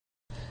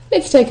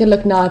Let's take a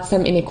look now at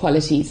some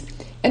inequalities.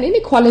 An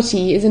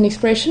inequality is an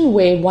expression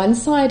where one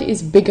side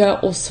is bigger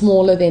or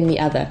smaller than the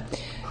other.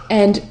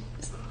 And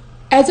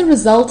as a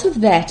result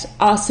of that,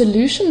 our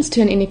solutions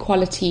to an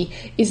inequality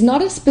is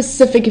not a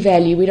specific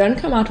value. We don't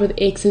come out with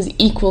x is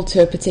equal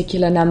to a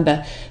particular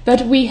number,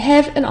 but we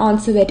have an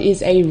answer that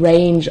is a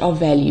range of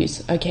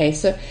values. Okay,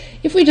 so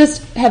if we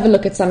just have a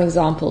look at some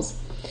examples.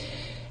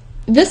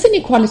 This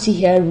inequality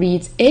here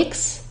reads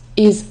x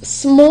is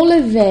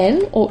smaller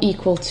than or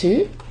equal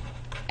to,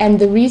 and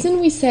the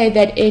reason we say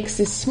that x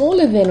is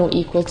smaller than or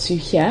equal to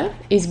here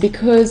is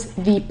because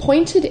the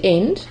pointed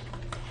end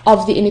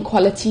of the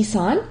inequality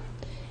sign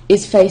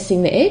is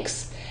facing the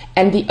x,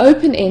 and the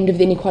open end of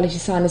the inequality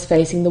sign is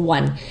facing the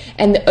 1.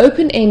 And the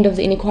open end of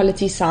the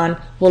inequality sign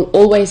will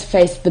always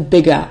face the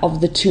bigger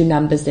of the two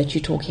numbers that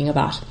you're talking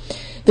about.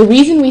 The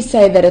reason we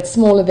say that it's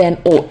smaller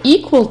than or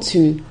equal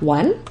to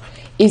 1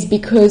 is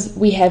because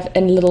we have a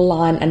little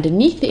line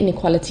underneath the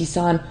inequality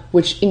sign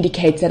which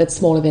indicates that it's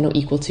smaller than or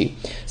equal to.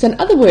 So in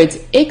other words,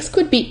 x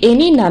could be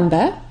any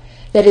number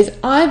that is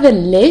either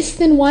less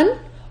than 1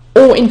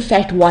 or in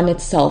fact 1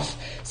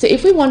 itself. So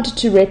if we wanted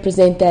to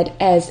represent that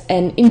as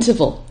an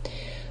interval,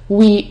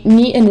 we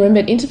need, and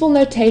remember interval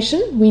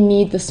notation, we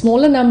need the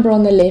smaller number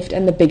on the left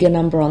and the bigger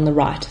number on the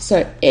right.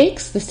 So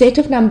x, the set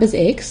of numbers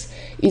x,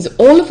 is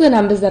all of the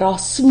numbers that are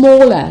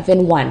smaller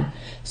than 1.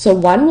 So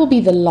 1 will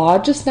be the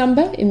largest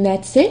number in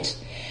that set.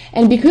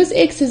 And because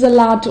x is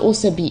allowed to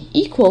also be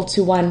equal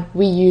to 1,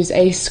 we use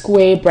a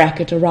square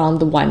bracket around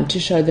the 1 to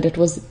show that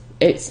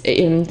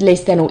it's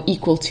less than or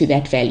equal to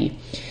that value.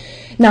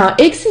 Now,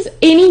 x is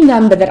any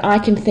number that I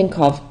can think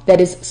of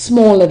that is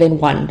smaller than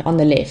 1 on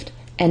the left,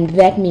 and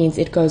that means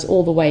it goes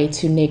all the way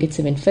to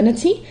negative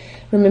infinity.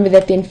 Remember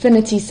that the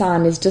infinity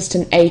sign is just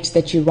an 8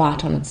 that you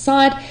write on its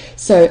side,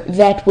 so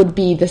that would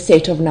be the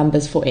set of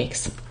numbers for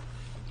x.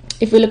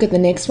 If we look at the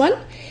next one,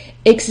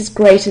 x is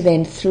greater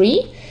than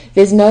 3.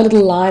 There's no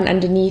little line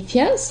underneath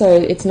here, so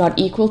it's not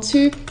equal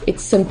to,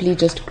 it's simply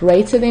just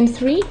greater than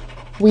 3.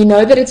 We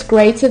know that it's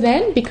greater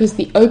than because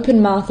the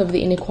open mouth of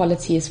the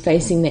inequality is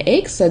facing the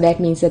x, so that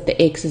means that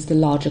the x is the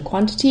larger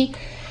quantity.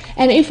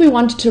 And if we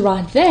wanted to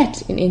write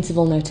that in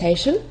interval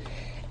notation,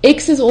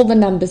 x is all the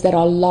numbers that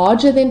are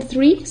larger than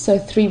 3, so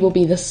 3 will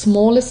be the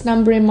smallest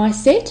number in my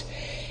set.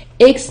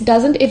 X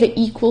doesn't ever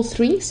equal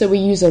 3, so we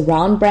use a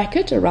round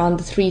bracket around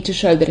the 3 to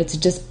show that it's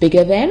just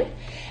bigger than.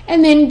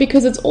 And then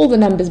because it's all the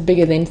numbers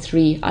bigger than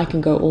 3, I can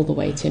go all the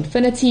way to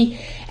infinity.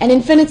 And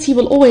infinity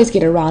will always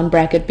get a round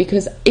bracket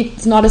because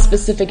it's not a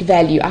specific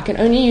value. I can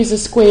only use a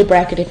square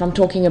bracket if I'm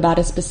talking about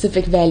a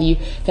specific value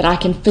that I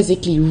can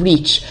physically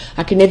reach.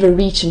 I can never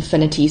reach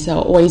infinity, so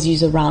I'll always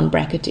use a round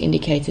bracket to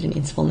indicate it in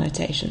interval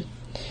notation.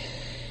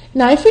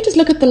 Now if we just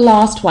look at the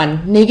last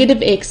one,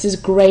 negative x is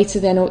greater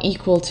than or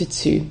equal to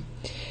 2.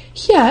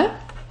 Here,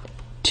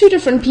 two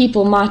different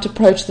people might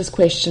approach this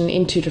question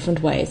in two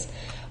different ways.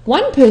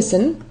 One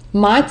person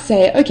might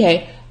say,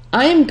 okay,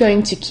 I am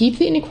going to keep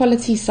the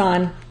inequality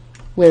sign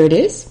where it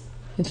is,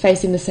 it's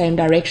facing the same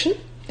direction.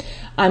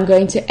 I'm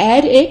going to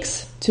add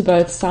x to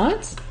both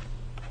sides,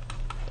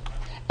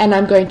 and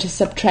I'm going to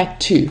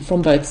subtract 2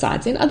 from both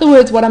sides. In other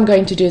words, what I'm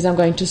going to do is I'm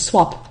going to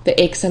swap the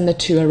x and the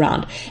 2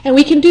 around. And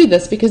we can do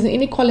this because the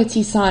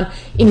inequality sign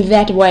in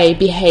that way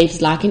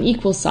behaves like an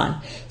equal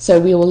sign. So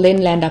we will then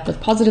land up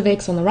with positive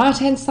x on the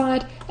right-hand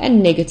side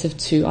and negative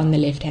 2 on the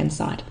left-hand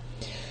side.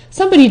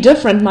 Somebody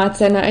different might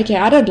say, no, okay,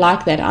 I don't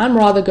like that. I'm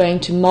rather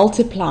going to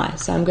multiply.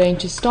 So I'm going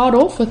to start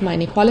off with my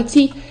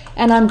inequality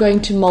and I'm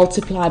going to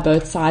multiply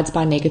both sides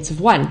by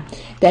negative 1.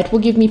 That will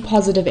give me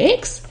positive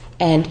x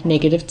and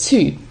negative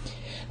 2.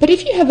 But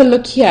if you have a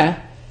look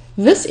here,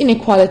 this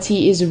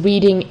inequality is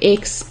reading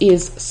x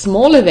is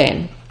smaller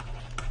than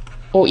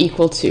or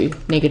equal to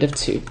negative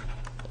 2.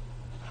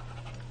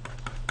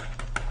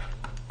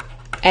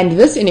 And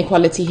this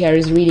inequality here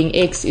is reading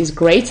x is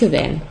greater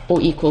than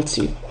or equal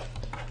to.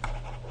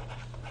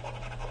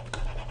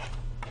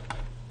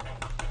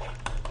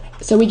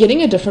 So we're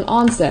getting a different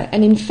answer.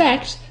 And in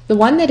fact, the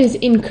one that is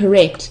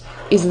incorrect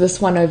is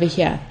this one over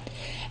here.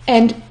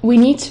 And we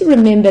need to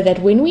remember that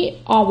when we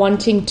are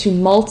wanting to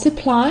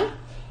multiply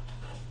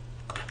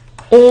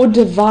or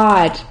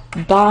divide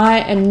by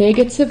a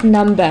negative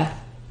number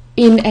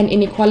in an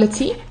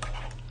inequality,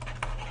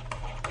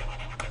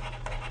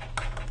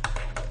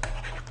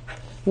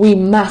 we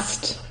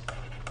must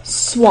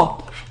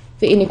swap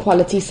the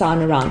inequality sign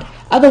around.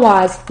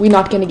 Otherwise, we're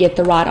not going to get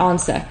the right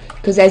answer.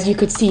 Because as you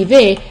could see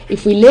there,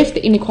 if we left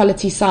the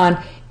inequality sign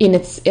in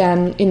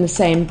the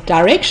same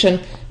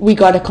direction, we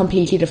got a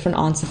completely different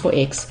answer for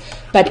x.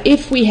 But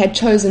if we had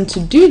chosen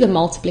to do the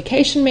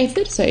multiplication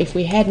method, so if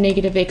we had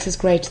negative x is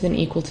greater than or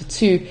equal to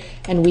 2,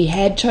 and we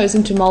had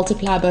chosen to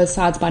multiply both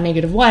sides by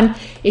negative 1,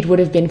 it would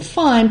have been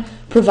fine,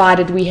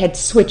 provided we had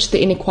switched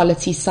the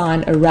inequality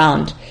sign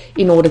around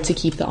in order to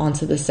keep the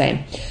answer the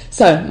same.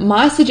 So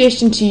my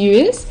suggestion to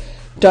you is,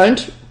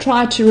 don't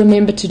try to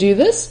remember to do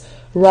this.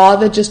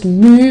 Rather, just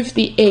move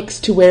the x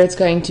to where it's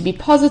going to be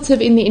positive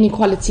in the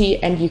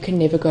inequality, and you can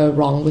never go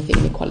wrong with the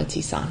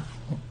inequality sign.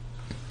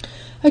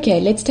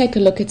 Okay, let's take a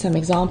look at some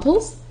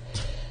examples.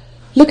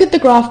 Look at the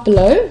graph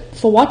below.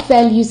 For what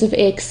values of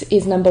x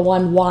is number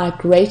 1, y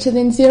greater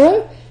than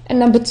 0, and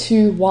number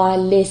 2, y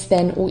less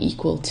than or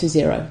equal to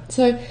 0.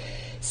 So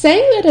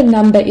saying that a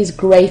number is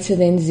greater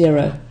than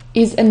 0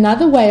 is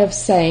another way of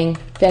saying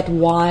that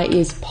y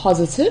is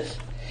positive,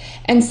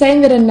 and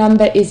saying that a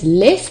number is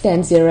less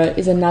than 0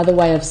 is another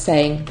way of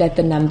saying that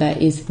the number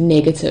is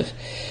negative.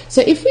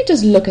 So if we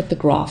just look at the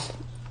graph,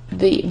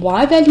 the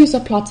y values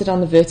are plotted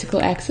on the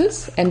vertical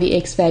axis and the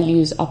x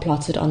values are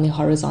plotted on the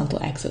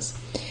horizontal axis.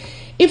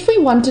 If we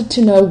wanted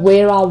to know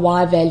where our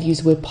y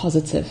values were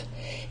positive,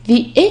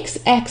 the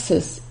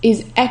x-axis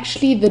is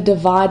actually the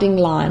dividing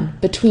line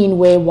between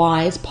where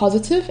y is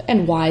positive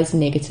and y is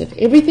negative.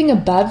 Everything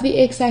above the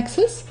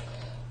x-axis,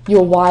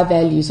 your y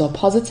values are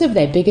positive,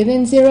 they're bigger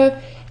than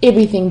 0.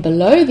 Everything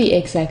below the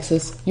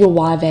x-axis, your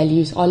y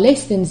values are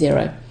less than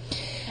 0.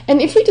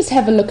 And if we just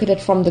have a look at it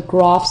from the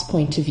graph's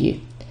point of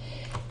view,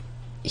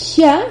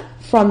 here,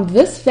 from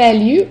this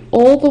value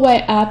all the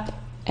way up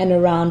and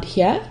around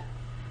here,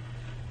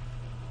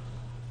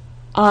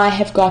 I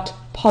have got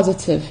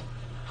positive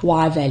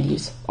y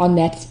values on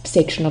that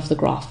section of the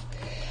graph.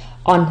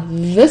 On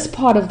this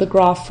part of the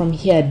graph from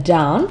here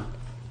down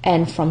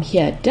and from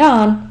here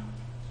down,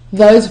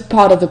 those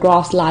part of the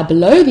graphs lie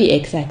below the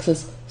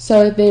x-axis,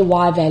 so their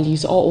y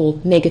values are all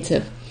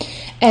negative.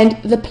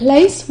 And the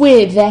place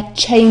where that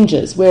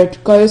changes, where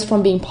it goes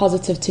from being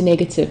positive to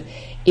negative,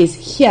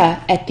 is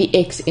here at the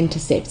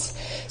x-intercepts.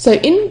 So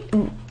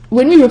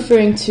when we're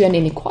referring to an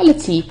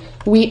inequality,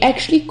 we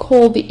actually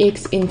call the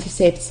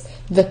x-intercepts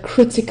the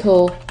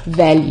critical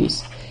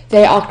values.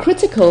 They are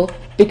critical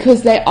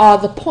because they are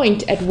the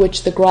point at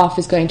which the graph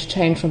is going to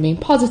change from being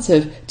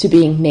positive to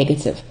being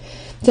negative.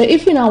 So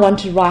if we now want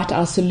to write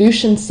our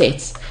solution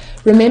sets,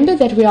 remember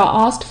that we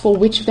are asked for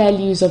which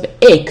values of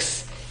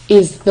x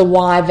is the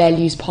y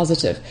values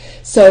positive.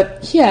 So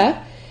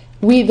here,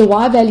 the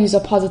y values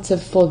are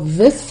positive for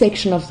this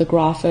section of the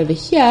graph over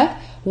here.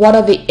 What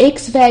are the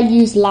x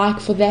values like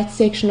for that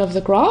section of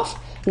the graph?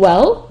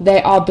 Well,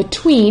 they are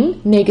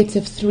between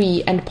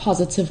 -3 and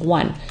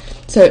 +1.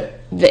 So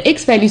the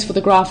x values for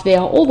the graph there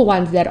are all the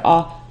ones that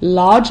are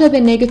larger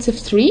than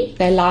 -3.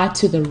 They lie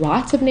to the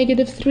right of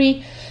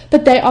 -3,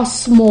 but they are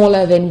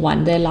smaller than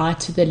 1. They lie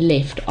to the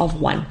left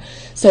of 1.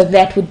 So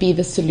that would be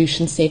the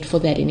solution set for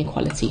that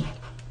inequality.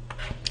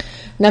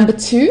 Number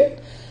 2,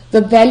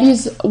 the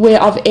values were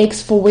of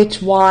x for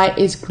which y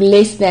is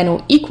less than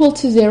or equal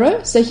to 0.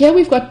 So here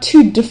we've got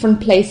two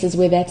different places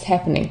where that's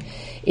happening.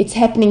 It's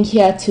happening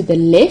here to the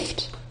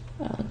left,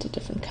 I want a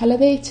different color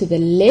there, to the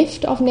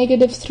left of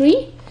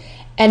 -3,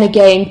 and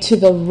again to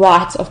the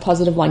right of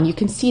 +1. You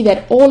can see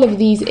that all of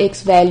these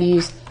x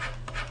values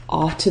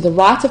are to the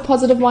right of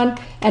 +1,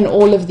 and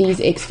all of these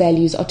x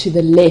values are to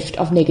the left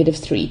of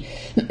 -3.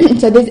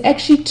 So there's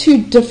actually two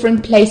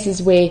different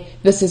places where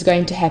this is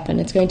going to happen.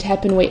 It's going to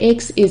happen where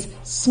x is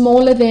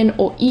smaller than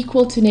or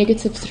equal to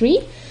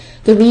 -3.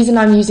 The reason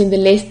I'm using the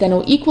less than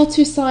or equal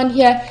to sign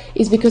here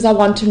is because I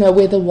want to know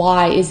whether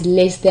y is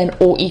less than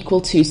or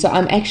equal to. So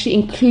I'm actually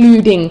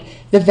including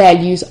the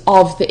values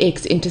of the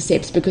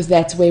x-intercepts because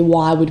that's where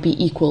y would be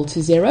equal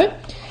to 0.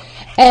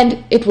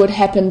 And it would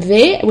happen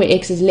there where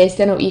x is less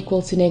than or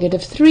equal to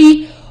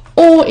 -3,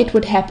 or it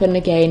would happen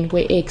again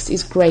where x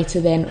is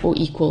greater than or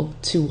equal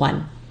to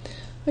 1.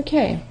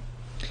 Okay.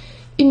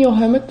 In your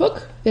homework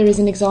book, there is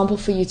an example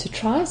for you to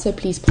try, so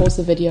please pause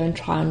the video and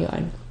try on your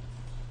own.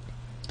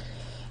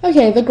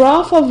 Okay, the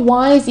graph of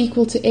y is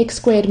equal to x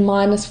squared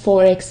minus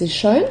 4x is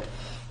shown,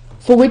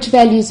 for which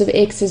values of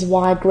x is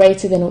y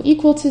greater than or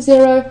equal to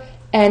 0,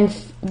 and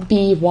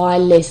b y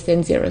less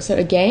than 0. So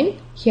again,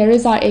 here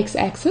is our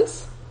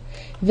x-axis.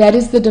 That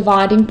is the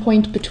dividing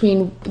point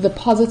between the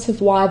positive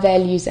y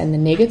values and the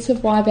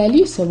negative y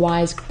values. So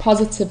y is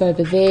positive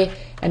over there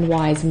and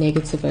y is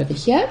negative over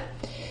here.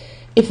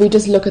 If we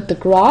just look at the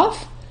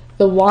graph,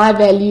 the y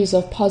values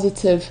are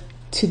positive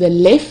to the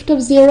left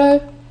of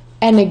 0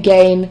 and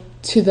again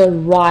to the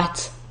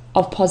right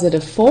of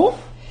 +4,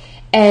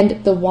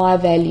 and the y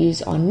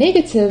values are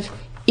negative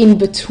in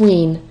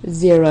between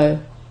 0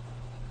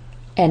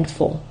 and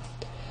 4.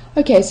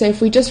 Okay, so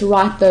if we just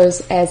write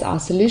those as our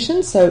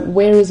solutions, so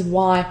where is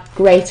y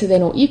greater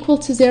than or equal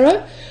to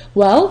 0?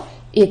 Well,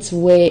 it's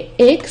where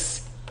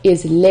x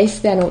is less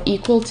than or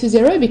equal to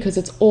 0 because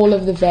it's all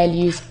of the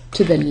values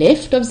to the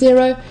left of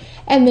 0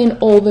 and then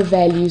all the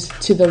values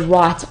to the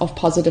right of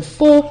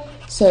 +4,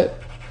 so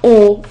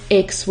all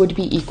x would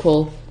be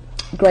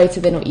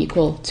greater than or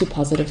equal to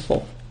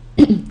 +4.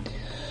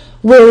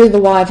 Where are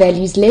the y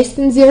values less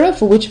than 0?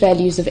 For which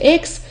values of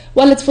x?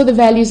 Well, it's for the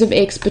values of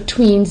x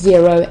between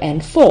 0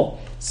 and 4.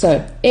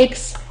 So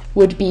x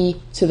would be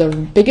to the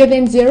bigger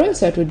than 0,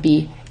 so it would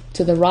be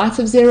to the right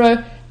of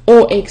 0,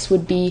 or x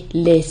would be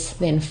less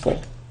than 4.